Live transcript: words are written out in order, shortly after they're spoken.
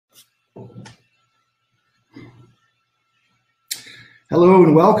Hello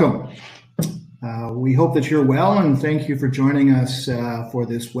and welcome. We hope that you're well, and thank you for joining us for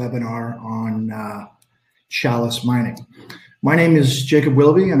this webinar on Chalice mining. My name is Jacob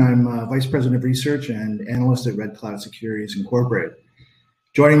Willoughby, and I'm Vice President of Research and Analyst at Red Cloud Securities Incorporated.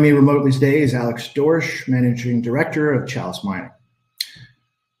 Joining me remotely today is Alex Dorsch, Managing Director of Chalice Mining.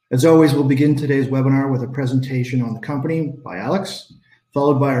 As always, we'll begin today's webinar with a presentation on the company by Alex,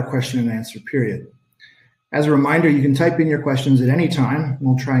 followed by our question and answer period. As a reminder, you can type in your questions at any time.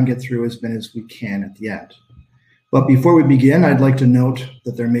 We'll try and get through as many as we can at the end. But before we begin, I'd like to note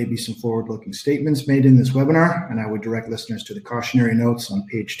that there may be some forward-looking statements made in this webinar, and I would direct listeners to the cautionary notes on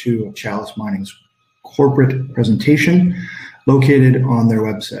page 2 of Chalice Mining's corporate presentation located on their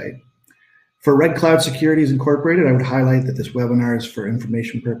website. For Red Cloud Securities Incorporated, I would highlight that this webinar is for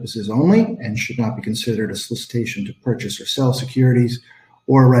information purposes only and should not be considered a solicitation to purchase or sell securities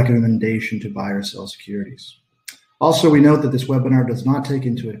or a recommendation to buy or sell securities. Also, we note that this webinar does not take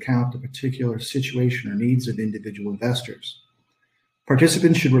into account the particular situation or needs of individual investors.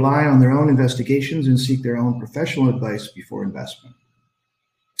 Participants should rely on their own investigations and seek their own professional advice before investment.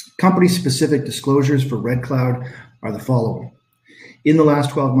 Company-specific disclosures for Red Cloud are the following. In the last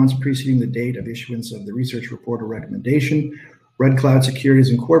 12 months preceding the date of issuance of the research report or recommendation, Red Cloud Securities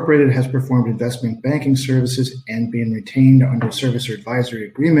Incorporated has performed investment banking services and been retained under a servicer advisory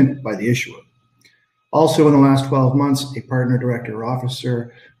agreement by the issuer. Also, in the last 12 months, a partner, director, or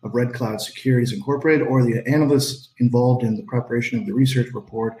officer of Red Cloud Securities Incorporated or the analyst involved in the preparation of the research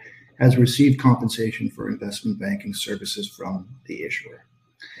report has received compensation for investment banking services from the issuer.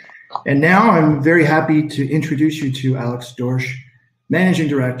 And now I'm very happy to introduce you to Alex Dorsch, Managing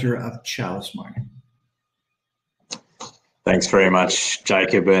Director of Chalice Mining. Thanks very much,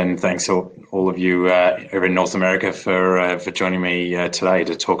 Jacob, and thanks all of you over in North America for joining me today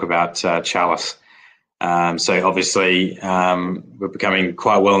to talk about Chalice. So obviously, we're becoming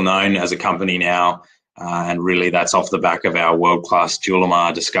quite well known as a company now, and really that's off the back of our world-class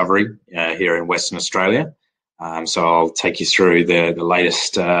Julimar discovery here in Western Australia. So I'll take you through the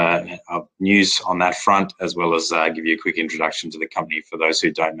latest news on that front, as well as give you a quick introduction to the company for those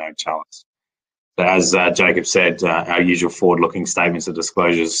who don't know Chalice. So as Jacob said, our usual forward-looking statements and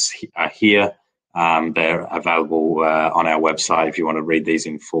disclosures are here. They're available on our website if you want to read these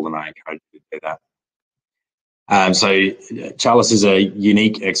in full, and I encourage you to do that. So Chalice is a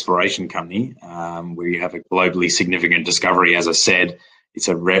unique exploration company. We have a globally significant discovery, as I said. It's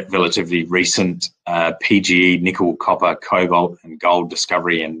a relatively recent PGE nickel, copper, cobalt and gold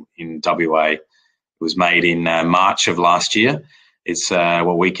discovery in WA. It was made in March of last year. It's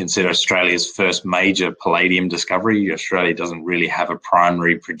what we consider Australia's first major palladium discovery. Australia doesn't really have a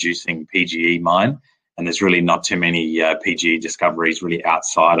primary producing PGE mine, and there's really not too many PGE discoveries really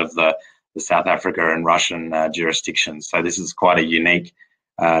outside of the South Africa and Russian jurisdictions. So this is quite a unique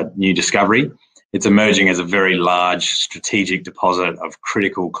new discovery. It's emerging as a very large strategic deposit of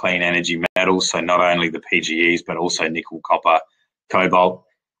critical clean energy metals, so not only the PGEs, but also nickel, copper, cobalt.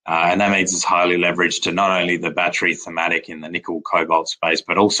 And that means it's highly leveraged to not only the battery thematic in the nickel, cobalt space,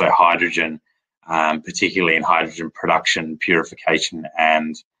 but also hydrogen, particularly in hydrogen production, purification,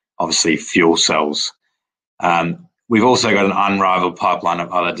 and obviously fuel cells. We've also got an unrivaled pipeline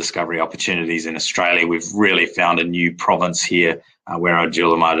of other discovery opportunities in Australia. We've really found a new province here where our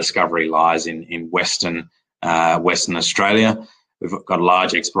Julimar discovery lies in Western Australia. We've got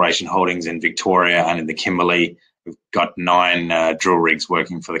large exploration holdings in Victoria and in the Kimberley. We've got 9 drill rigs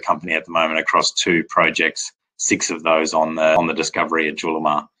working for the company at the moment across 2 projects, 6 of those on the discovery at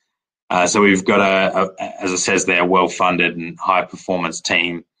Julimar. So we've got as it says there, well-funded and high-performance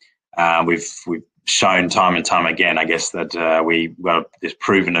team. We've shown time and time again, I guess, that we've got this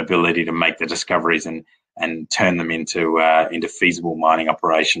proven ability to make the discoveries and turn them into feasible mining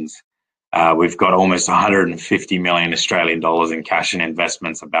operations. We've got almost 150 million Australian dollars in cash and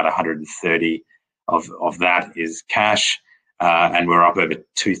investments. About 130 of that is cash, and we're up over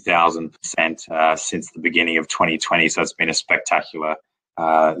 2,000% since the beginning of 2020. So it's been a spectacular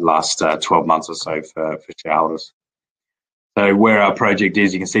last 12 months or so for shareholders. So where our project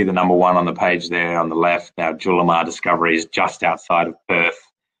is, you can see the number 1 on the page there on the left. Our Julimar discovery is just outside of Perth.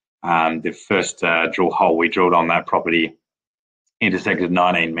 The first drill hole we drilled on that property intersected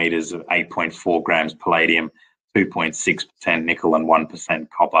 19 meters of 8.4 grams palladium, 2.6% nickel and 1%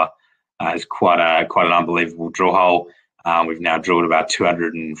 copper. It's quite an unbelievable drill hole. We've now drilled about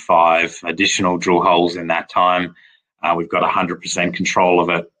 205 additional drill holes in that time. We've got 100% control of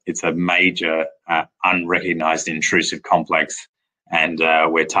it. It's a major unrecognized intrusive complex, and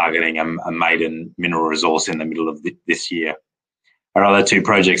we're targeting a maiden mineral resource in the middle of this year. Our other two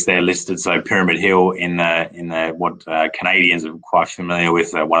projects there listed, so Pyramid Hill in the what Canadians are quite familiar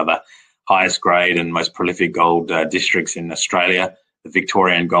with, one of the highest grade and most prolific gold districts in Australia, the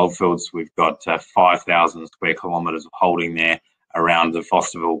Victorian Goldfields. We've got 5,000 square kilometres of holding there around the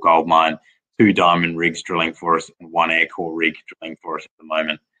Fosterville gold mine, 2 diamond rigs drilling for us and 1 air core rig drilling for us at the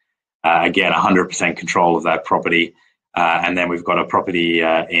moment. Again, 100% control of that property. And then we've got a property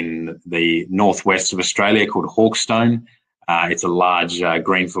in the northwest of Australia called Hawkstone. It's a large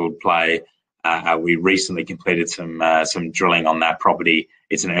greenfield play. We recently completed some drilling on that property.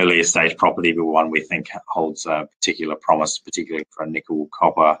 It's an earlier stage property, but one we think holds particular promise, particularly for nickel,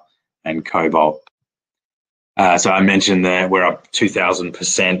 copper, and cobalt. So I mentioned that we're up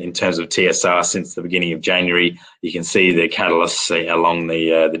 2,000% in terms of TSR since the beginning of January. You can see the catalysts along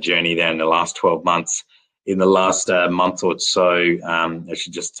the journey there in the last 12 months. In the last month or so,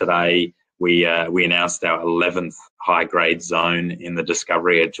 actually just today, we announced our 11th high-grade zone in the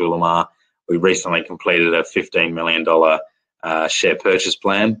discovery at Julimar. We recently completed a $15 million share purchase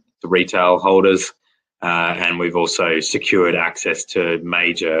plan to retail holders, and we've also secured access to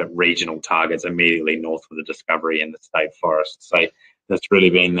major regional targets immediately north of the discovery in the state forest. So that's really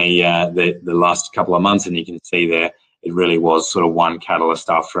been the last couple of months, and you can see there it really was sort of one catalyst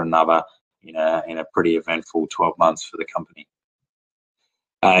after another in a pretty eventful 12 months for the company.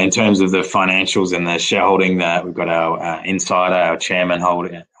 In terms of the financials and the shareholding, we've got our insider, our chairman,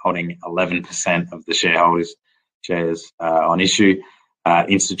 holding 11% of the shares on issue.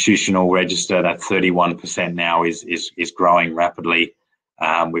 Institutional registered at 31% now is growing rapidly.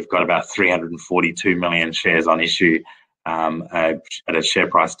 We've got about 342 million shares on issue at a share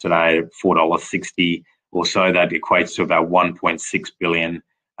price today of $4.60 or so. That equates to about 1.6 billion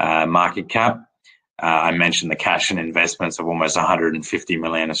market cap. I mentioned the cash and investments of almost 150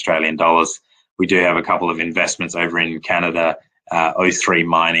 million Australian dollars. We do have a couple of investments over in Canada. O3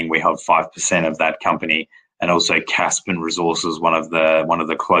 Mining, we hold 5% of that company, and also Caspen Resources, one of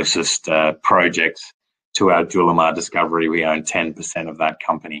the closest projects to our Julimar discovery. We own 10% of that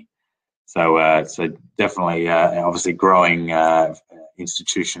company. So definitely, obviously, growing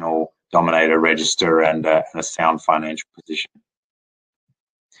institutional dominator register and a sound financial position.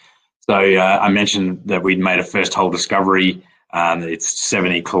 So I mentioned that we'd made a first hole discovery. It's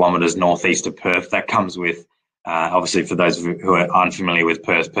 70 kilometres northeast of Perth. That comes with, obviously, for those who are unfamiliar with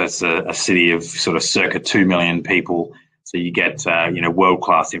Perth, Perth's a city of sort of circa 2 million people. So you get,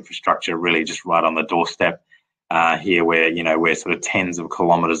 world-class infrastructure really just right on the doorstep here, where, we're sort of tens of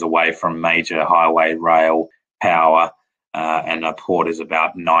kilometres away from major highway, rail, power, and our port is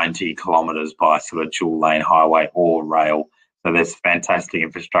about 90 kilometres by sort of dual lane highway or rail. So there's fantastic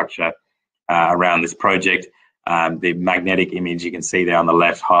infrastructure around this project. The magnetic image you can see there on the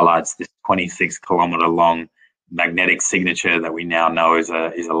left highlights this 26-kilometre long magnetic signature that we now know is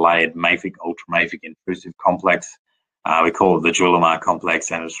a layered mafic, ultramafic intrusive complex. We call it the Julimar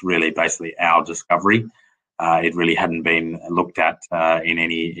complex, and it's really basically our discovery. It really hadn't been looked at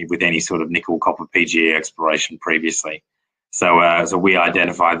with any sort of nickel copper PGE exploration previously. So we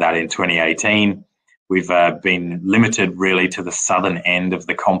identified that in 2018. We've been limited really to the southern end of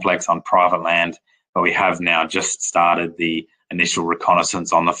the complex on private land, but we have now just started the initial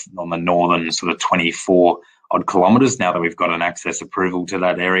reconnaissance on the northern sort of 24 odd kilometres now that we've got an access approval to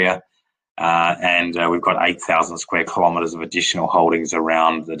that area. And we've got 8,000 square kilometres of additional holdings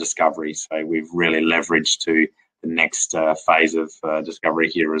around the discovery. So we've really leveraged to the next phase of discovery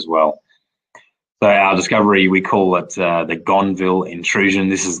here as well. So our discovery, we call it the Gonville intrusion.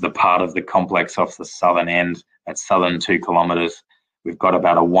 This is the part of the complex off the southern end, at southern 2 kilometres. We've got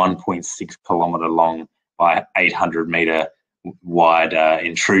about a 1.6 kilometre long by 800 metre wide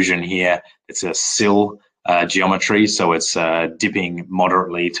intrusion here. It's a sill geometry, so it's dipping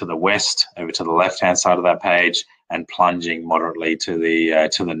moderately to the west over to the left-hand side of that page and plunging moderately to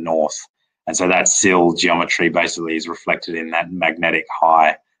the north. And so that sill geometry basically is reflected in that magnetic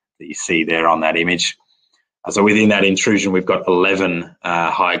high that you see there on that image. So within that intrusion, we've got 11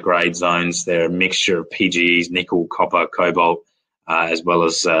 high-grade zones. They're a mixture of PGEs, nickel, copper, cobalt, as well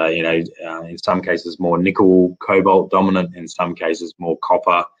as, in some cases more nickel, cobalt dominant, in some cases more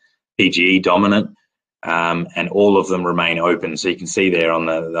copper, PGE dominant, and all of them remain open. So you can see there on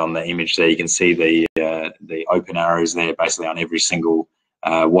the image there, you can see the open arrows there basically on every single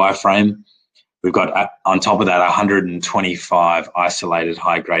wireframe. We've got, on top of that, 125 isolated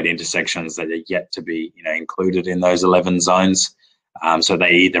high-grade intersections that are yet to be included in those 11 zones. So they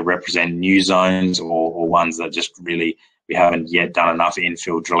either represent new zones or ones that just really we haven't yet done enough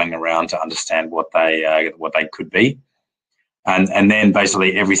infill drilling around to understand what they could be. And then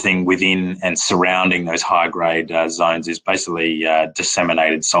basically everything within and surrounding those high-grade zones is basically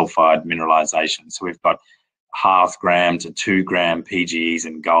disseminated sulfide mineralization. So we've got 0.5 gram to 2 gram PGEs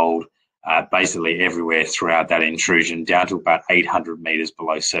and gold basically everywhere throughout that intrusion, down to about 800 meters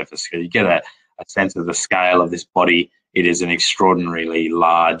below surface. So you get a sense of the scale of this body. It is an extraordinarily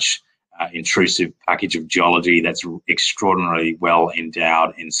large, intrusive package of geology that's extraordinarily well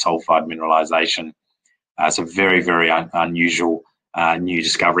endowed in sulfide mineralization. It's a very, very unusual new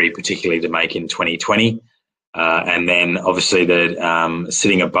discovery, particularly to make in 2020. And then obviously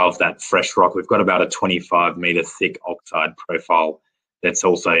sitting above that fresh rock, we've got about a 25-meter thick oxide profile that's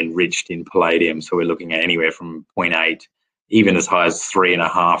also enriched in palladium. So we're looking at anywhere from 0.8, even as high as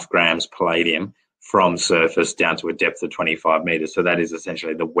 3.5 grams palladium from surface down to a depth of 25 meters. So that is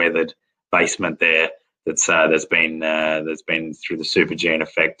essentially the weathered basement there that's been through the supergene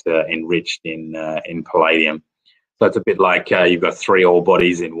effect enriched in palladium. So it's a bit like you've got 3 ore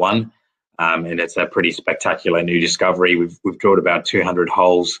bodies in one, and it's a pretty spectacular new discovery. We've drilled about 200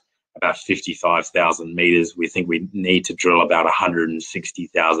 holes, about 55,000 meters. We think we need to drill about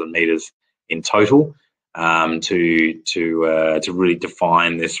 160,000 meters in total to really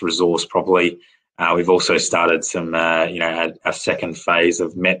define this resource properly. We've also started some, a second phase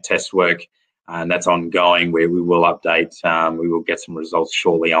of MET test work, and that's ongoing, where we will update. We will get some results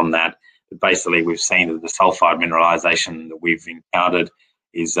shortly on that. But basically, we've seen that the sulfide mineralization that we've encountered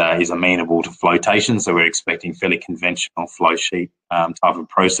is amenable to flotation, so we're expecting fairly conventional flow sheet type of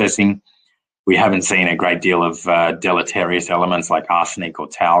processing. We haven't seen a great deal of deleterious elements like arsenic or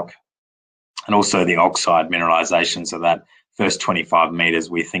talc, and also the oxide mineralization. So that first 25 meters,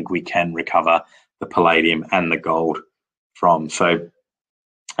 we think we can recover the palladium and the gold from. So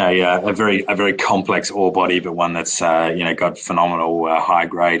a very complex ore body, but one that's got phenomenal high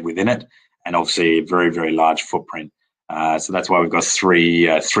grade within it, and obviously a very, very large footprint. So that's why we've got three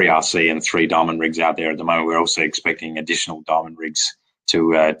RC and 3 diamond rigs out there at the moment. We're also expecting additional diamond rigs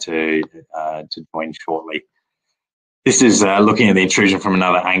to join shortly. This is looking at the intrusion from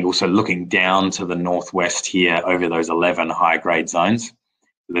another angle, so looking down to the northwest here over those 11 high-grade zones.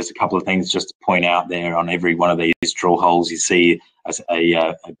 There's a couple of things just to point out there. On every one of these drill holes, you see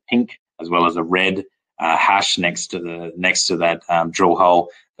a pink as well as a red hash next to that drill hole.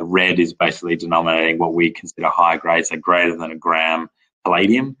 The red is basically denominating what we consider high grade, so greater than 1 gram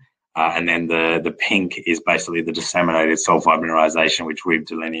palladium. And then the pink is basically the disseminated sulfide mineralization, which we've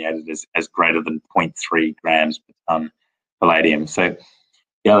delineated as greater than 0.3 grams per ton palladium. So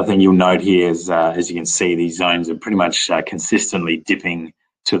the other thing you'll note here is, as you can see, these zones are pretty much consistently dipping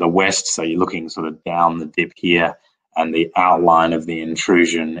to the west. So you're looking sort of down the dip here, and the outline of the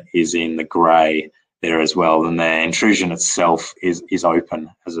intrusion is in the grey there as well. And the intrusion itself is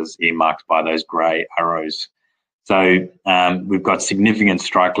open, as is earmarked by those grey arrows. So we've got significant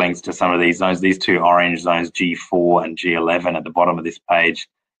strike lengths to some of these zones. These 2 orange zones, G4 and G11 at the bottom of this page,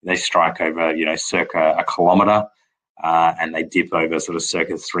 they strike over, circa 1 kilometre, and they dip over sort of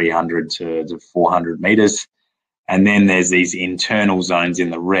circa 300 to 400 metres. And then there's these internal zones in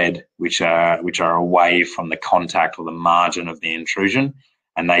the red, which are away from the contact or the margin of the intrusion,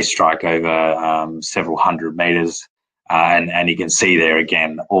 and they strike over several hundred metres. And you can see there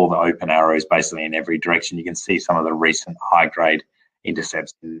again all the open arrows basically in every direction. You can see some of the recent high-grade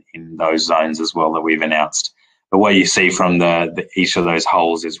intercepts in those zones as well that we've announced. But what you see from each of those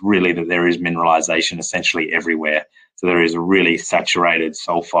holes is really that there is mineralisation essentially everywhere. So there is a really saturated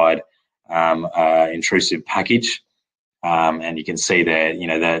sulfide intrusive package, and you can see there,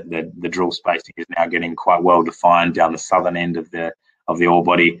 the drill spacing is now getting quite well defined down the southern end of the ore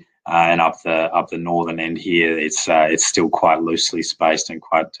body, and up the northern end here, it's still quite loosely spaced and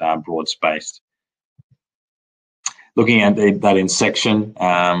quite broad spaced. Looking at that in section,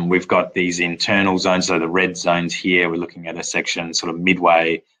 we've got these internal zones, so the red zones here. We're looking at a section sort of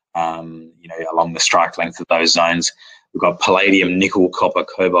midway, along the strike length of those zones. We've got palladium, nickel, copper,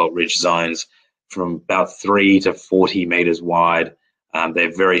 cobalt rich zones from about 3 to 40 meters wide.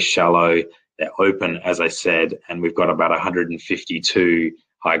 They're very shallow. They're open, as I said, and we've got about 152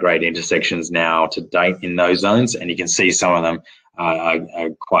 high-grade intersections now to date in those zones, and you can see some of them are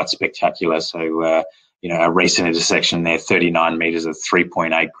quite spectacular. So, a recent intersection there, 39 meters of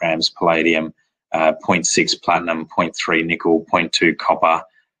 3.8 grams palladium, 0.6 platinum, 0.3 nickel, 0.2 copper.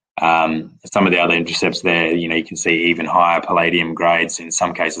 Some of the other intercepts there, you can see even higher palladium grades, in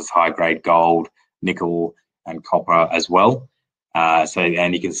some cases high-grade gold, nickel, and copper as well.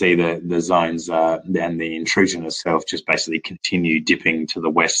 And you can see the zones and the intrusion itself just basically continue dipping to the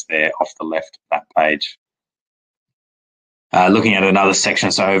west there off the left of that page. Looking at another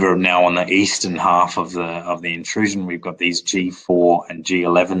section, so over now on the eastern half of the intrusion, we've got these G4 and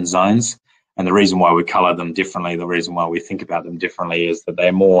G11 zones. And the reason why we colour them differently, the reason why we think about them differently, is that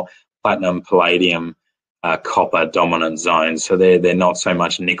they're more platinum, palladium, copper dominant zones. So they're not so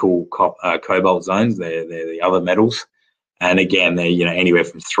much nickel, cobalt zones. They're the other metals. And again, they're anywhere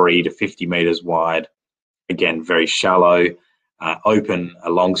from 3 to 50 meters wide. Again, very shallow, open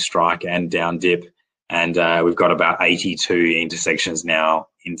along strike and down dip. And we've got about 82 intersections now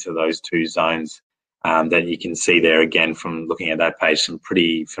into those two zones that you can see there. Again, from looking at that page, some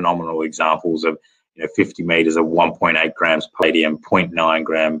pretty phenomenal examples of 50 meters of 1.8 grams palladium, 0.9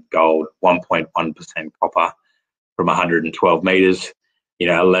 gram gold, 1.1% copper from 112 meters.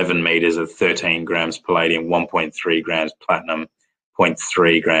 11 meters of 13 grams palladium, 1.3 grams platinum,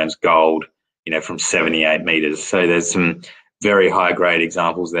 0.3 grams gold. From 78 meters. So there's some very high grade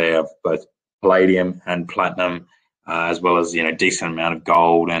examples there of both palladium and platinum, as well as decent amount of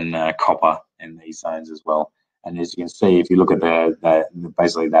gold and copper in these zones as well. And as you can see, if you look at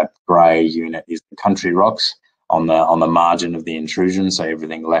basically that grey unit is the country rocks on the margin of the intrusion. So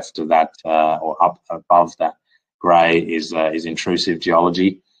everything left of that or up above that grey is intrusive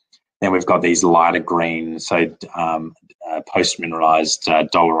geology. Then we've got these lighter green, so post-mineralized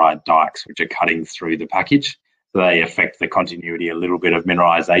dolerite dikes, which are cutting through the package. So they affect the continuity a little bit of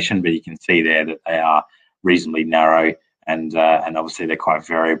mineralization, but you can see there that they are reasonably narrow, and obviously they're quite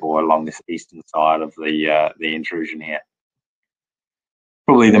variable along this eastern side of the intrusion here.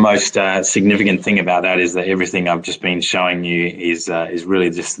 Probably the most significant thing about that is that everything I've just been showing you is really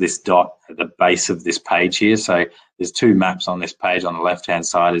just this dot at the base of this page here. So there's two maps on this page. On the left-hand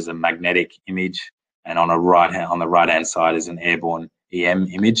side is a magnetic image, and on the right-hand side is an airborne EM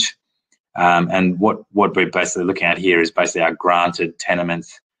image. And what we're basically looking at here is basically our granted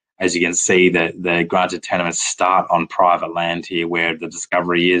tenements. As you can see, the granted tenements start on private land here where the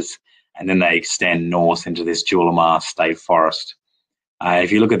discovery is, and then they extend north into this Julimar State Forest.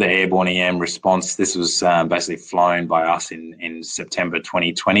 If you look at the airborne EM response, this was basically flown by us in September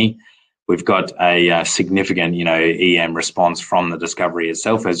 2020. We've got a significant, EM response from the discovery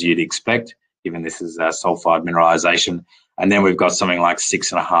itself, as you'd expect, given this is sulfide mineralization. And then we've got something like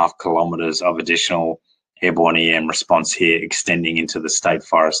 6.5 kilometers of additional airborne EM response here, extending into the state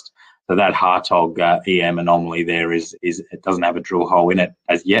forest. So that Hartog EM anomaly there it doesn't have a drill hole in it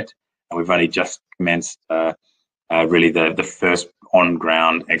as yet, and we've only just commenced really the first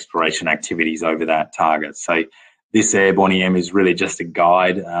on-ground exploration activities over that target. So this airborne EM is really just a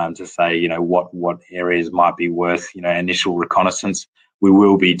guide to say, what areas might be worth, initial reconnaissance. We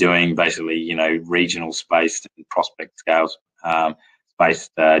will be doing basically, regional spaced and prospect scales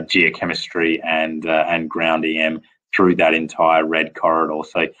spaced geochemistry and ground EM through that entire red corridor.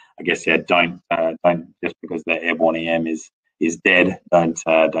 So I guess, don't just because the airborne EM is dead, don't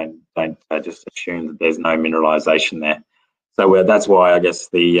just assume that there's no mineralization there. So that's why I guess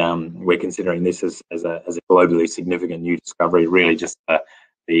we're considering this as a globally significant new discovery. Really, just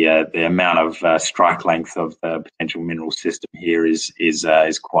the amount of strike length of the potential mineral system here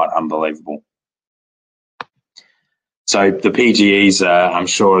is quite unbelievable. So the PGEs, I'm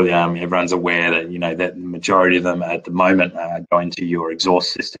sure everyone's aware that that the majority of them at the moment go into your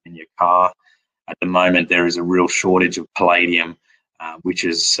exhaust system in your car. At the moment, there is a real shortage of palladium, which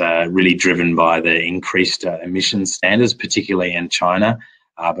is really driven by the increased emission standards, particularly in China,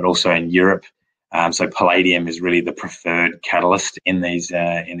 but also in Europe. So palladium is really the preferred catalyst in these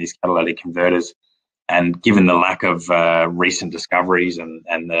catalytic converters. And given the lack of recent discoveries and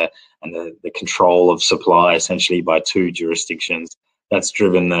the control of supply essentially by two jurisdictions, that's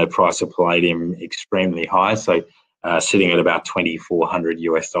driven the price of palladium extremely high. So sitting at about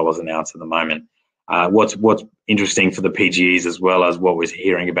 $2,400 an ounce at the moment. What's interesting for the PGEs, as well as what we're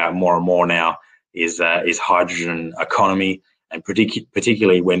hearing about more and more now, is hydrogen economy, and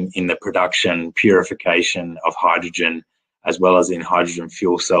particularly when in the production, purification of hydrogen, as well as in hydrogen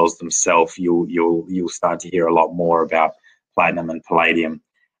fuel cells themselves, you'll start to hear a lot more about platinum and palladium,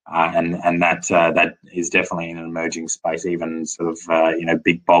 and that is definitely an emerging space. Even sort of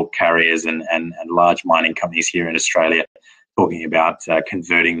big bulk carriers and large mining companies here in Australia talking about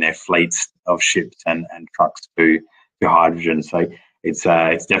converting their fleets of ships and trucks to hydrogen. So it's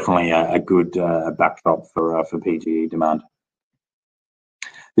definitely a good backdrop for PGE demand.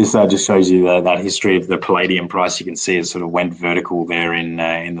 This just shows you that history of the palladium price. You can see it sort of went vertical there in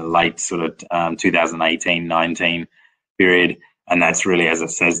the late sort of 2018-19 period, and that's really, as it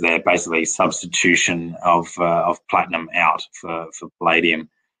says there, basically substitution of platinum out for palladium,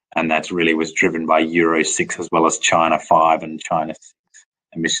 and that really was driven by Euro 6 as well as China 5 and China 6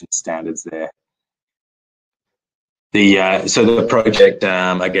 emission standards there. So the project,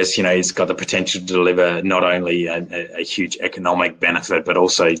 I guess, it's got the potential to deliver not only a huge economic benefit, but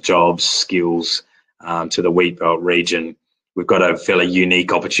also jobs, skills to the Wheatbelt region. We've got a fairly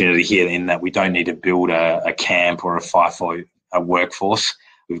unique opportunity here in that we don't need to build a camp or a FIFO workforce.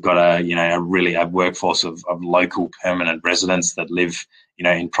 We've got a workforce of local permanent residents that live,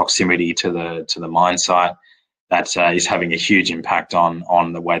 in proximity to the mine site. That is having a huge impact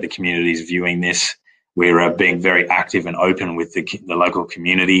on the way the community is viewing this. We're being very active and open with the local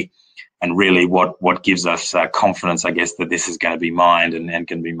community, and really what gives us confidence, I guess, that this is going to be mined and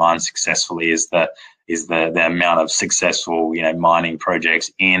can be mined successfully is the amount of successful mining projects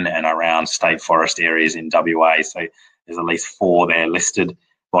in and around state forest areas in WA. So there's at least 4 there listed.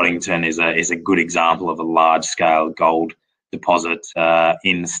 Boddington is a good example of a large scale gold deposit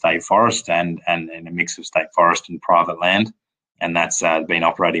in state forest and in a mix of state forest and private land, and that's been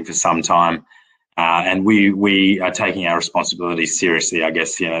operating for some time. And we are taking our responsibilities seriously. I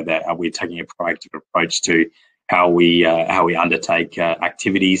guess that we're taking a proactive approach to how we undertake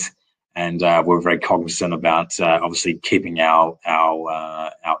activities, and we're very cognizant about obviously keeping our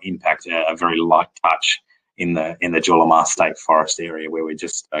impact a very light touch in the Julimar State Forest area where we're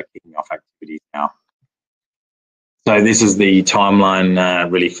just kicking off activities now. So this is the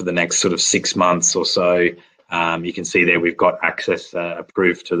timeline really for the next sort of 6 months or so. You can see there we've got access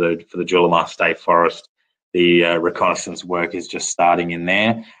approved for the Julimar State Forest. The reconnaissance work is just starting in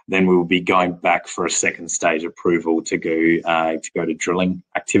there. Then we will be going back for a second stage approval to go to drilling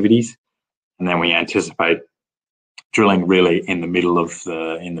activities, and then we anticipate drilling really in the middle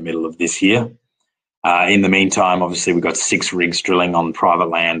of this year. In the meantime, obviously we've got 6 rigs drilling on private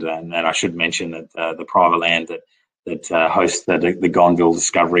land, and I should mention that the private land that hosts the Gonville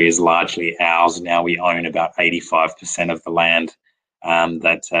discovery is largely ours now. We own about 85% of the land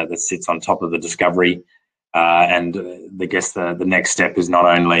that sits on top of the discovery. And I guess the next step is not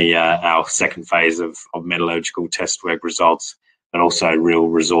only our second phase of metallurgical test work results, but also real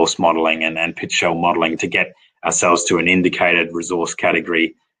resource modelling and pit shell modelling to get ourselves to an indicated resource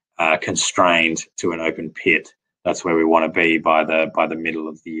category constrained to an open pit. That's where we want to be by the middle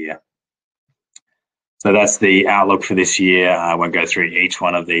of the year. So that's the outlook for this year. I won't go through each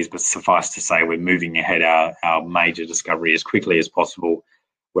one of these, but suffice to say we're moving ahead our major discovery as quickly as possible.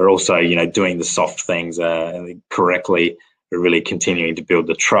 We're also, doing the soft things correctly. We're really continuing to build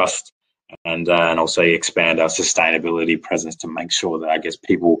the trust and also expand our sustainability presence to make sure that, I guess,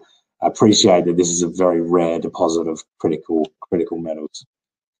 people appreciate that this is a very rare deposit of critical metals.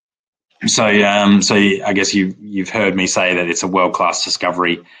 So I guess you've heard me say that it's a world-class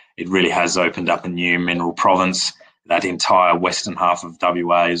discovery. It really has opened up a new mineral province. That entire western half of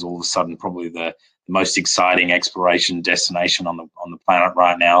WA is all of a sudden probably the most exciting exploration destination on the planet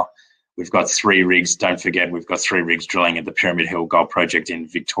right now. We've got 3 rigs. Don't forget, we've got 3 rigs drilling at the Pyramid Hill Gold Project in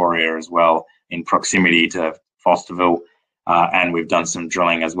Victoria as well, in proximity to Fosterville. And we've done some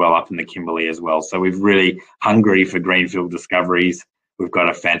drilling as well up in the Kimberley as well. So we're really hungry for greenfield discoveries. We've got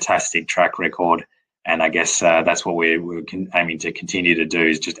a fantastic track record. And I guess that's what we're aiming to continue to do,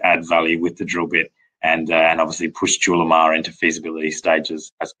 is just add value with the drill bit and obviously push Julimar into feasibility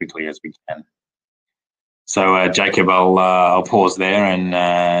stages as quickly as we can. So Jacob, I'll pause there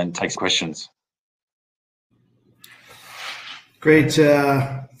and take questions. Great.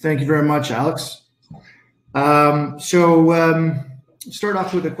 Thank you very much, Alex. Start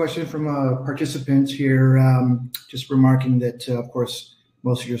off with a question from a participant here, just remarking that, of course,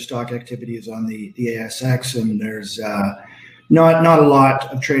 most of your stock activity is on the ASX, and there's not a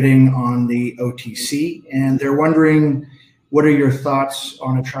lot of trading on the OTC. And they're wondering, what are your thoughts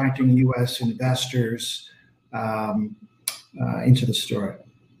on attracting U.S. investors into the story?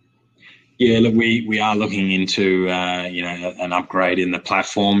 Yeah, look, we are looking into an upgrade in the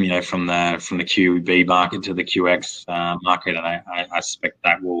platform, from the QB market to the QX market, and I suspect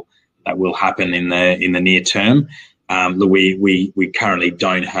that will happen in the near term. Look, we currently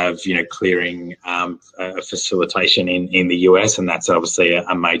don't have clearing facilitation in the US, and that's obviously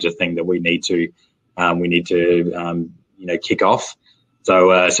a major thing that we need to kick off.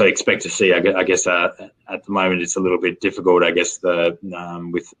 So expect to see. I guess at the moment it's a little bit difficult. I guess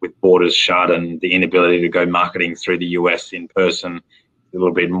with borders shut and the inability to go marketing through the US in person, a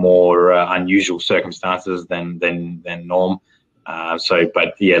little bit more unusual circumstances than norm.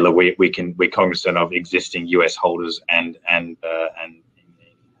 But yeah, look, we're cognizant of existing US holders and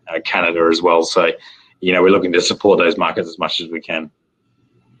Canada as well. So we're looking to support those markets as much as we can.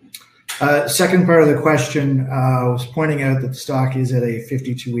 Second part of the question was pointing out that the stock is at a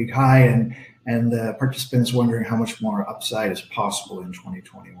 52-week high, and the participants wondering how much more upside is possible in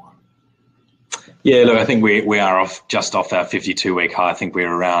 2021. Yeah, look, I think we are just off our 52-week high. I think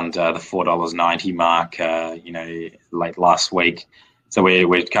we're around the $4.90 mark, late last week. So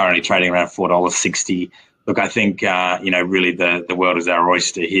we're currently trading around $4.60. Look, I think, really the world is our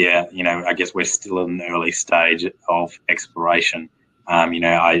oyster here. I guess we're still in an early stage of exploration.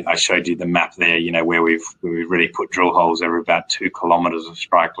 I showed you the map there, where we've really put drill holes over about 2 kilometers of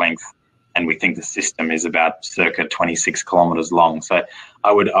strike length, and we think the system is about circa 26 kilometers long. So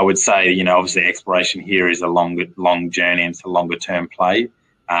I would say, obviously exploration here is a long journey and it's a longer term play.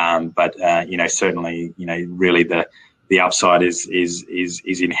 But certainly, really the upside is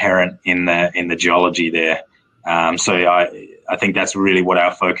inherent in the geology there. So I think that's really what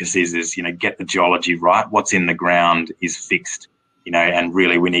our focus is get the geology right. What's in the ground is fixed, and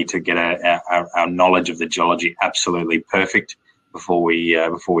really we need to get our knowledge of the geology absolutely perfect before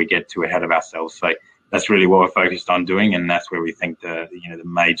we get too ahead of ourselves. So that's really what we're focused on doing, and that's where we think the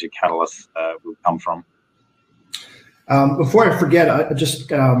major catalyst will come from. Before I forget,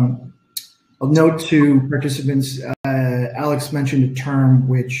 I'll note to participants, Alex mentioned a term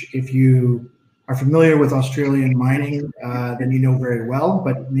which, if you are familiar with Australian mining, then you know very well,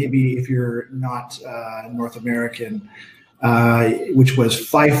 but maybe if you're not North American, which was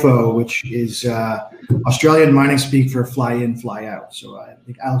FIFO, which is Australian mining speak for fly in, fly out. So I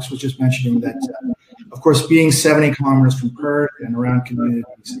think Alex was just mentioning that, of course, being 70 kilometers from Perth and around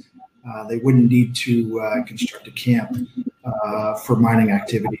communities, they wouldn't need to construct a camp for mining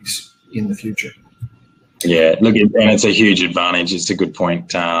activities in the future. Yeah, look, and it's a huge advantage. It's a good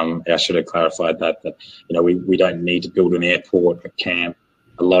point. I should have clarified that we don't need to build an airport, a camp.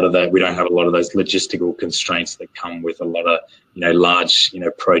 We don't have a lot of those logistical constraints that come with a lot of large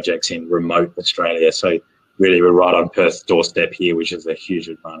projects in remote Australia. So really, we're right on Perth's doorstep here, which is a huge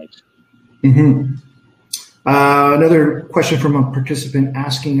advantage. Mm-hmm. Another question from a participant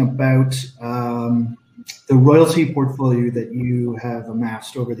asking about the royalty portfolio that you have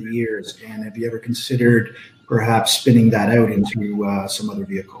amassed over the years, and have you ever considered perhaps spinning that out into some other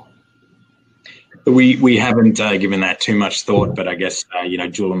vehicle? We haven't given that too much thought, but I guess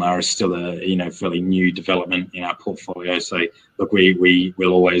Julimar is still a fairly new development in our portfolio. So look, we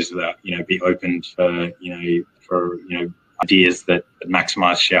will always be open for ideas that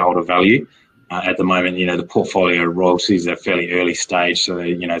maximise shareholder value. At the moment, the portfolio royalties are fairly early stage, so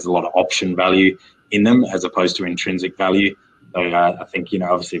there's a lot of option value in them as opposed to intrinsic value. So I think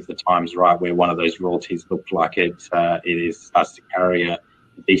obviously if the time's right where one of those royalties look like it starts to carry a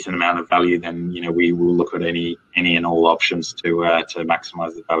decent amount of value, then we will look at any and all options to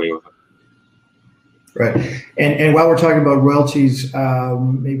maximise the value of it. Right, and while we're talking about royalties,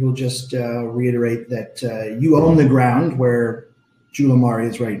 maybe we'll just reiterate that you own the ground where Julimar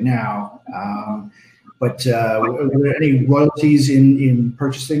is right now, but were there any royalties in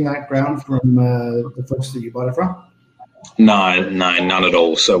purchasing that ground from the folks that you bought it from? No, none at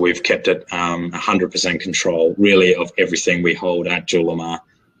all. So we've kept it 100% control, really, of everything we hold at Julimar,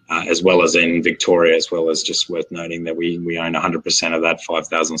 as well as in Victoria, as well as just worth noting that we own 100% of that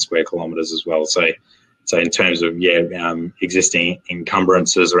 5,000 square kilometres as well. So in terms of existing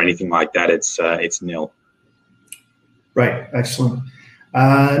encumbrances or anything like that, it's nil. Right, excellent.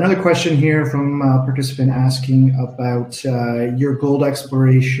 Another question here from a participant asking about your gold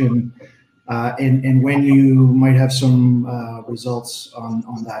exploration and when you might have some results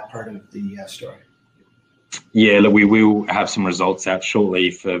on that part of the story. Yeah, look, we will have some results out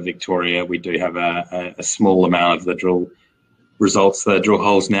shortly for Victoria. We do have a small amount of the drill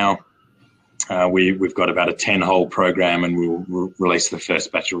holes now. We've got about a 10-hole program, and we'll release the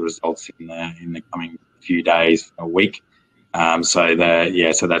first batch of results in the coming few days, a week. So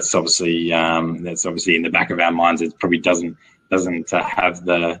that's obviously in the back of our minds. It probably doesn't have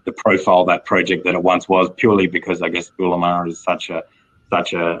the profile, that project, that it once was, purely because I guess Julimar is such a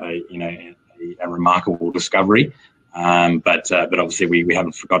remarkable discovery. But obviously we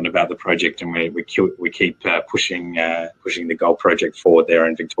haven't forgotten about the project, and we keep pushing the gold project forward there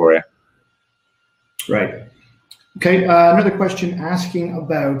in Victoria. Right. Okay. Another question asking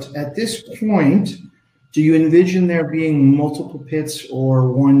about, at this point, do you envision there being multiple pits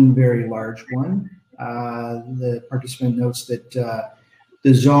or one very large one? The participant notes that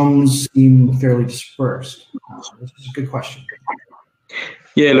the zones seem fairly dispersed. This is a good question.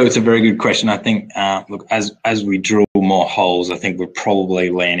 Yeah, look, it's a very good question. I think, look, as we drill more holes, I think we're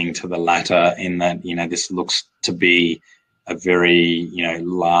probably leaning to the latter, in that, this looks to be a very,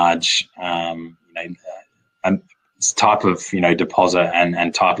 large, type of, deposit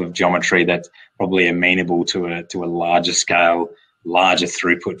and type of geometry that's probably amenable to a larger scale, larger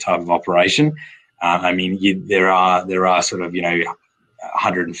throughput type of operation. I mean, there are sort of,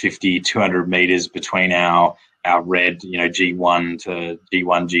 150, 200 meters between our red, G1 to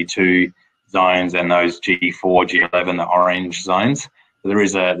G1, G2 zones and those G4, G11, the orange zones. So there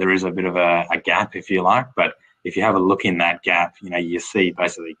is a bit of a gap, if you like, but if you have a look in that gap, you see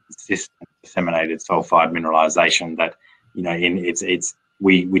basically consistent disseminated sulfide mineralization that,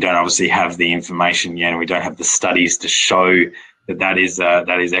 we don't obviously have the information yet, and we don't have the studies to show that is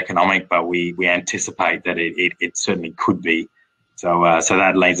economic, but we anticipate that it certainly could be. So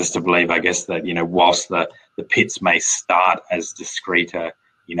that leads us to believe, I guess, that whilst the pits may start as discrete,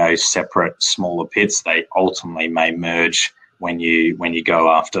 separate smaller pits, they ultimately may merge when you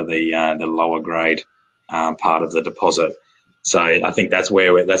go after the lower grade part of the deposit. So I think that's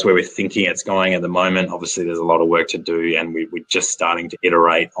where we're thinking it's going at the moment. Obviously, there's a lot of work to do, and we're just starting to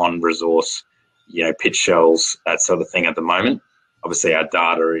iterate on resource, pit shells, that sort of thing at the moment. Obviously, our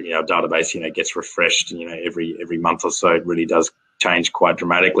data, our database, gets refreshed, every month or so. It really does change quite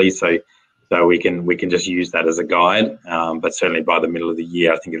dramatically. So we can just use that as a guide. But certainly by the middle of the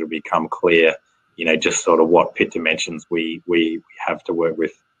year, I think it'll become clear, just sort of what pit dimensions we have to work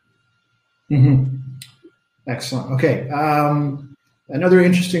with. Mm-hmm. Excellent. Okay. Another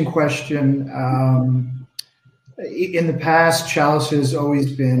interesting question. In the past, Chalice has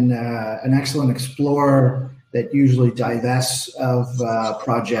always been an excellent explorer that usually divests of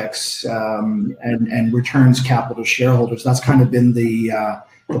projects and returns capital to shareholders. That's kind of been the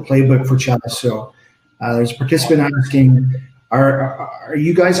playbook for Chalice. So there's a participant asking, are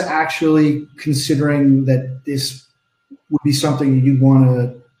you guys actually considering that this would be something you want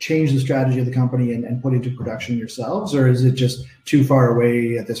to change the strategy of the company and put into production yourselves, or is it just too far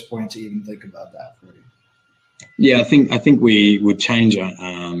away at this point to even think about that for you? Yeah, I think we would change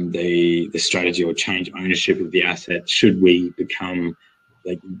the strategy or change ownership of the asset should we become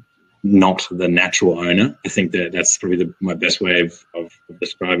not the natural owner. I think that's probably my best way of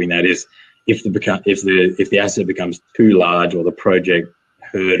describing that is if the asset becomes too large or the project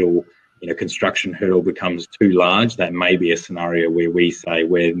hurdle, construction hurdle becomes too large, that may be a scenario where we say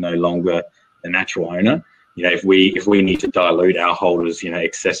we're no longer the natural owner. If we need to dilute our holders,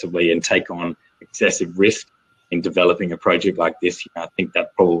 excessively and take on excessive risk in developing a project like this, I think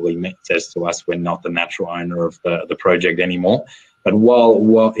that probably says to us we're not the natural owner of the project anymore. But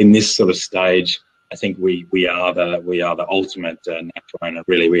while in this sort of stage, I think we are the ultimate natural owner.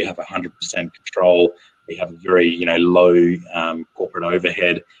 Really, we have 100% control. We have a very low corporate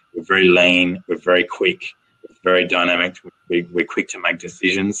overhead. We're very lean. We're very quick. We're very dynamic. We're quick to make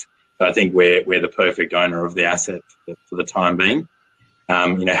decisions. So I think we're the perfect owner of the asset for the time being.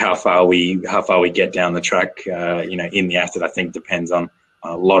 How far we get down the track, in the asset, I think depends on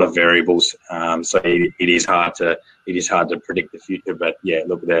a lot of variables. So it is hard to predict the future. But yeah,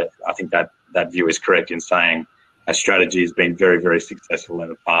 look, I think that view is correct in saying our strategy has been very, very successful in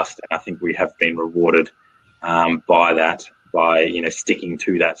the past, and I think we have been rewarded by that, by sticking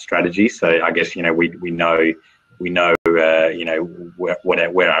to that strategy. So I guess we know where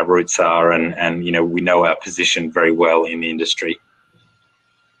our roots are, and we know our position very well in the industry.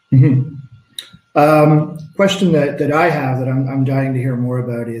 Mm-hmm. Question that I have that I'm dying to hear more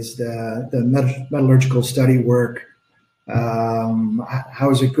about is the metallurgical study work.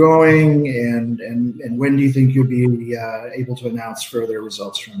 How is it going, and when do you think you'll be able to announce further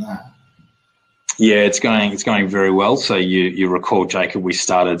results from that? Yeah, it's going very well. So you recall, Jacob, we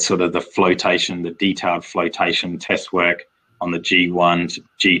started sort of the detailed flotation test work on the G1,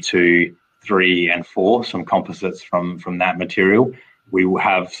 G2, 3, and 4, some composites from that material. We will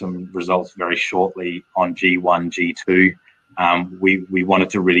have some results very shortly on G1, G2. We wanted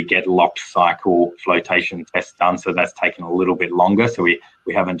to really get locked cycle flotation tests done, so that's taken a little bit longer. So we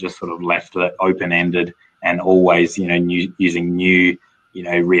haven't just sort of left it open-ended and always using new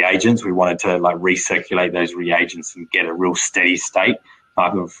reagents. We wanted to recirculate those reagents and get a real steady state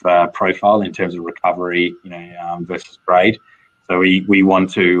type of profile in terms of recovery, versus grade. So we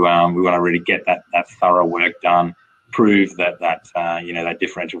want to really get that thorough work done, prove that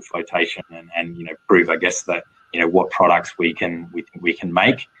differential flotation, and prove, I guess, that what products we can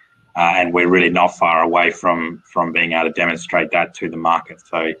make, and we're really not far away from being able to demonstrate that to the market.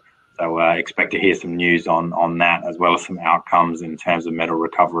 So expect to hear some news on that, as well as some outcomes in terms of metal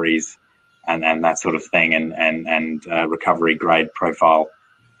recoveries and that sort of thing, and recovery grade profile.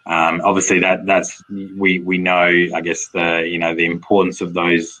 Obviously, that's we know, I guess, the importance of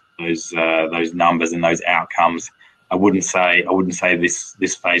those numbers and those outcomes. I wouldn't say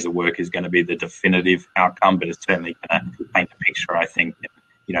this phase of work is going to be the definitive outcome, but it's certainly going to paint a picture, I think,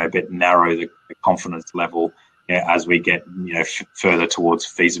 a bit narrow the confidence level as we get further towards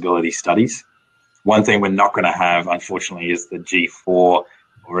feasibility studies. One thing we're not going to have, unfortunately, is the G4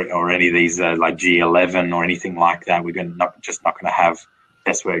 or any of these like G11 or anything like that. We're not going to have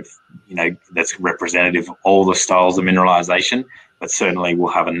test work, that's representative of all the styles of mineralization, but certainly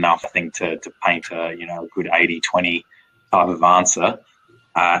we'll have enough, I think, to paint a good 80-20 type of answer.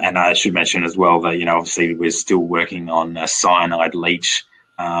 And I should mention as well that obviously we're still working on a cyanide leach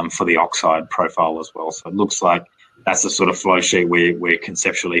for the oxide profile as well. So it looks like that's the sort of flow sheet we're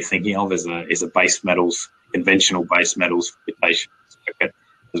conceptually thinking of as a base metals, conventional base metals filtration circuit,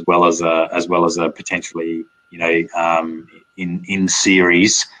 as well as a potentially in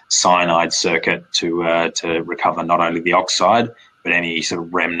series cyanide circuit to recover not only the oxide but any sort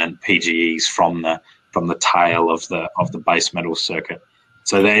of remnant PGEs from the tail of the base metal circuit.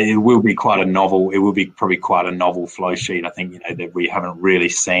 So it will be quite a novel. It will be probably quite a novel flow sheet. I think that we haven't really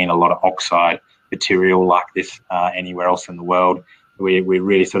seen a lot of oxide material like this anywhere else in the world. We're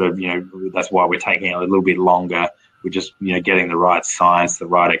really sort of that's why we're taking it a little bit longer. We're just getting the right science, the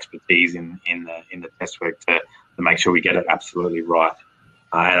right expertise in the test work to make sure we get it absolutely right.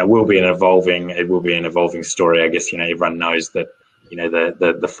 And it will be an evolving story. I guess everyone knows that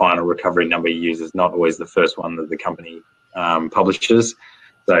the final recovery number you use is not always the first one that the company publishes.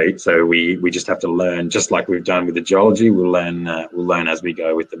 So we just have to learn, just like we've done with the geology. We'll learn as we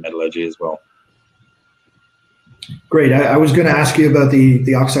go with the metallurgy as well. Great. I was going to ask you about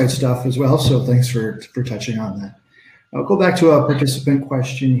the oxide stuff as well, so thanks for touching on that. I'll go back to a participant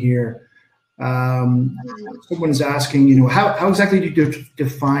question here. Someone is asking, how exactly do you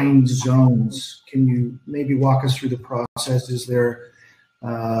define zones? Can you maybe walk us through the process? Is there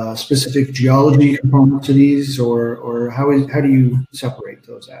specific geology component to these, or how do you separate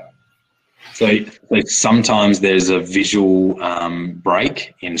those out? So sometimes there's a visual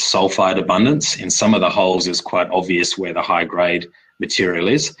break in sulfide abundance. In some of the holes, it's quite obvious where the high grade material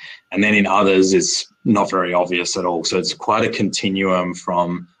is, and then in others, it's not very obvious at all. So it's quite a continuum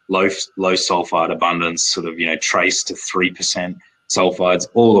from low sulfide abundance, sort of trace to 3% sulfides,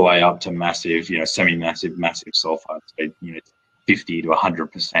 all the way up to massive, semi-massive, massive sulfides. So 50 to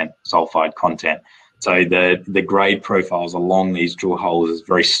 100% sulfide content. So the grade profiles along these drill holes is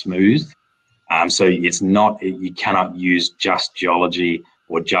very smooth. So it's not, you cannot use just geology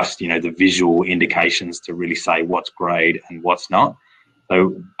or just the visual indications to really say what's grade and what's not.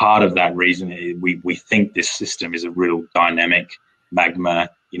 So part of that reason is we think this system is a real dynamic magma,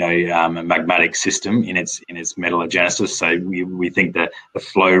 a magmatic system in its metallogenesis. So we think that the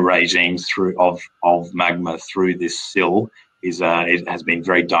flow regimes of magma through this sill it has been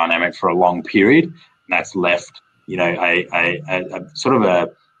very dynamic for a long period, and that's left a sort of a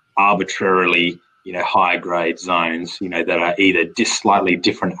arbitrarily high grade zones that are either slightly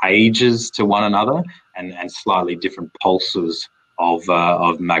different ages to one another and slightly different pulses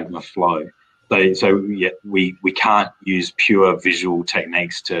of magma flow. So yeah, we can't use pure visual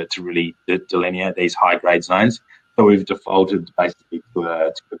techniques to really delineate these high grade zones. So we've defaulted basically to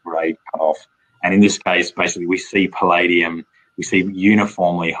a grade cutoff. And in this case, basically we see palladium, we see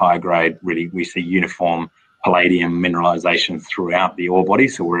uniformly high grade, really we see uniform palladium mineralization throughout the ore body.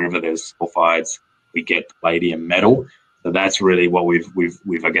 So wherever there's sulfides, we get palladium metal. So that's really what we've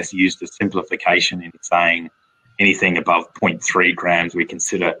I guess used a simplification in saying anything above 0.3 grams we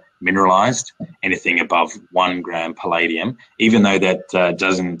consider mineralized, anything above 1 gram palladium, even though that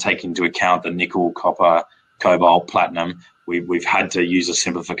doesn't take into account the nickel, copper, cobalt, platinum. We've had to use a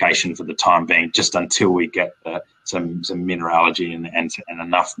simplification for the time being, just until we get some mineralogy and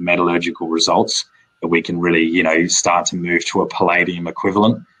enough metallurgical results that we can really start to move to a palladium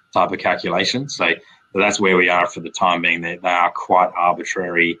equivalent type of calculation. So that's where we are for the time being. They are quite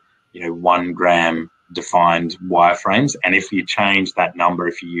arbitrary, 1 gram defined wireframes, and if you change that number,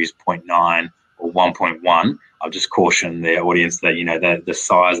 if you use 0.9 or 1.1, I'll just caution the audience that the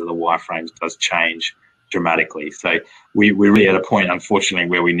size of the wireframes does change dramatically. So we're really at a point, unfortunately,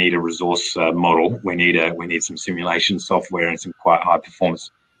 where we need a resource model. We need some simulation software and some quite high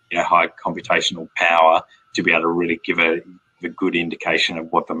performance, high computational power to be able to really give a good indication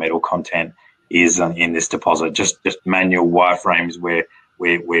of what the metal content is in this deposit. Just manual wireframes where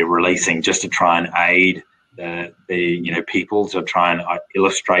we're releasing just to try and aid the people to try and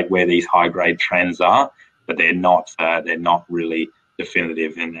illustrate where these high grade trends are, but they're not really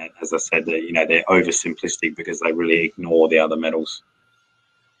definitive. And as I said, they're oversimplistic because they really ignore the other metals.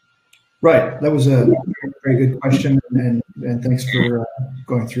 Right. That was a very good question, and thanks for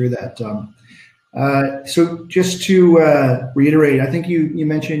going through that. So just to reiterate, I think you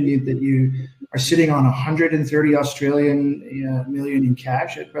mentioned that you are sitting on 130 Australian million in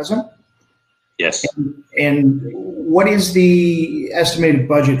cash at present. Yes. And what is the estimated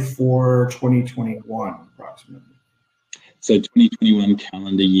budget for 2021 approximately? So 2021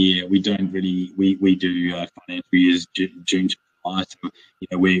 calendar year, we don't really, we do financial years June to July.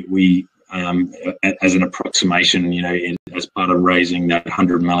 So, we as an approximation, as part of raising that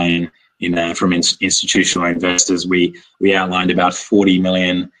 100 million from institutional investors, we outlined about 40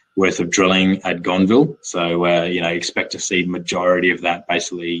 million worth of drilling at Gonville. So, expect to see majority of that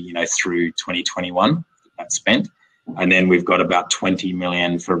basically, through 2021 that's spent. And then we've got about 20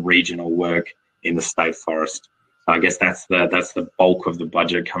 million for regional work in the state forest. So I guess that's the bulk of the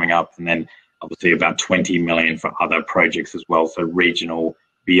budget coming up. And then obviously about 20 million for other projects as well. So regional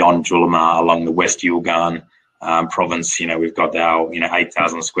beyond Julimar along the West Yilgarn province. We've got our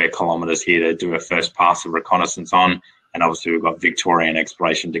 8,000 square kilometres here to do a first pass of reconnaissance on, and obviously we've got Victorian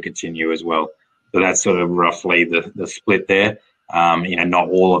exploration to continue as well. So that's sort of roughly the split there. Not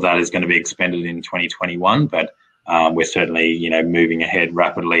all of that is going to be expended in 2021, but we're certainly moving ahead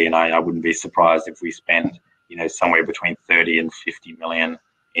rapidly, and I wouldn't be surprised if we spend somewhere between 30 and 50 million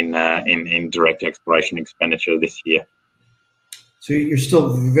in direct exploration expenditure this year. So you're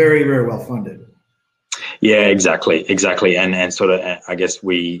still very, very well funded. Yeah, exactly, and sort of, I guess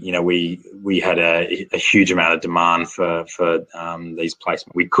we had a huge amount of demand for these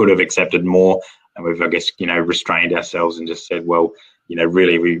placements. We could have accepted more, and we've, I guess, restrained ourselves and just said, well,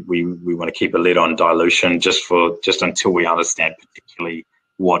 really we want to keep a lid on dilution just until we understand particularly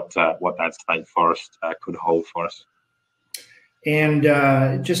what that state forest could hold for us. And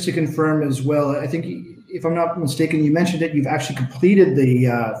just to confirm as well, I think, if I'm not mistaken, you mentioned that you've actually completed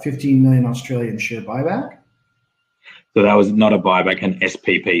the 15 million Australian share buyback. So that was not a buyback, an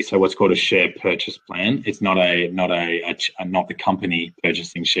SPP. So what's called a share purchase plan. It's not the company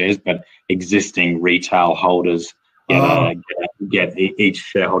purchasing shares, but existing retail holders get each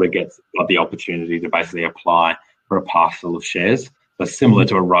shareholder gets the opportunity to basically apply for a parcel of shares. So similar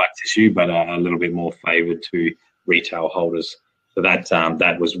to a rights issue, but a little bit more favoured to retail holders. So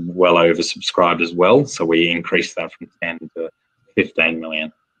that was well oversubscribed as well. So we increased that from 10 to 15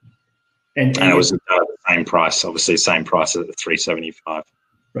 million. And it was the same price, obviously, same price at the 375.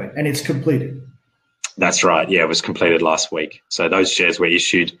 Right, and it's completed. That's right. Yeah, it was completed last week. So those shares were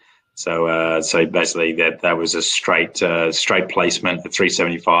issued. So basically that was a straight placement at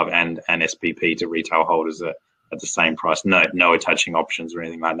 375 and an SPP to retail holders at the same price. No attaching options or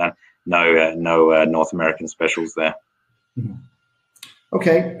anything like that. No North American specials there. Mm-hmm.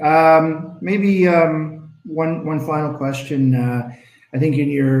 Okay, maybe one final question. I think in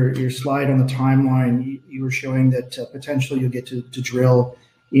your slide on the timeline, you were showing that potentially you'll get to drill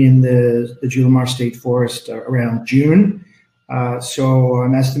in the Julimar State Forest around June. So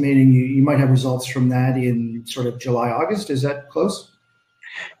I'm estimating you might have results from that in sort of July, August. Is that close?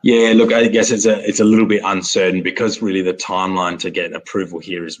 Yeah, look, I guess it's a little bit uncertain because really the timeline to get approval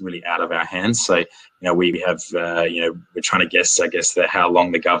here is really out of our hands. So, we have, we're trying to guess, I guess, how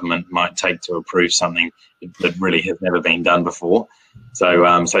long the government might take to approve something that really has never been done before. So,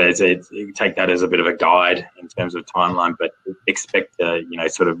 take that as a bit of a guide in terms of timeline, but expect,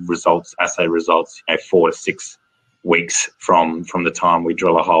 sort of assay results, 4 to 6 weeks from the time we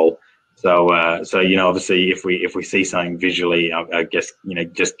drill a hole. So obviously, if we see something visually, I guess,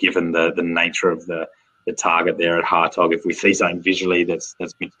 just given the nature of the target there at Hartog, if we see something visually that's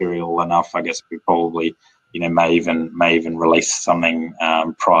material enough, I guess we probably, may even release something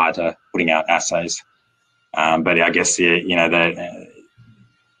prior to putting out assays. But I guess, the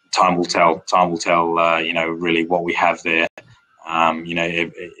time will tell. Really what we have there.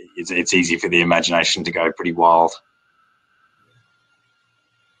 It's easy for the imagination to go pretty wild.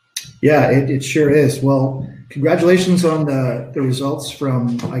 Yeah, it sure is. Well, congratulations on the results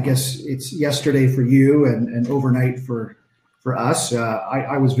from, I guess it's yesterday for you and overnight for us.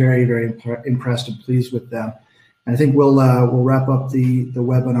 I was very, very impressed and pleased with them. And I think we'll wrap up the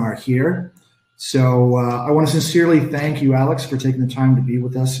webinar here. So I want to sincerely thank you, Alex, for taking the time to be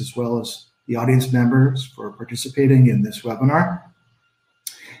with us, as well as the audience members for participating in this webinar.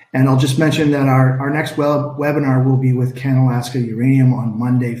 And I'll just mention that our next webinar will be with Canalaska Uranium on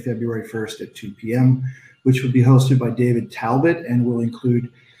Monday, February 1st at 2 p.m., which will be hosted by David Talbot and will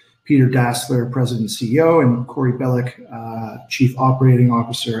include Peter Dassler, President and CEO, and Corey Bellick, Chief Operating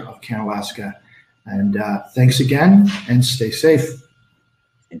Officer of Canalaska. And thanks again, and stay safe.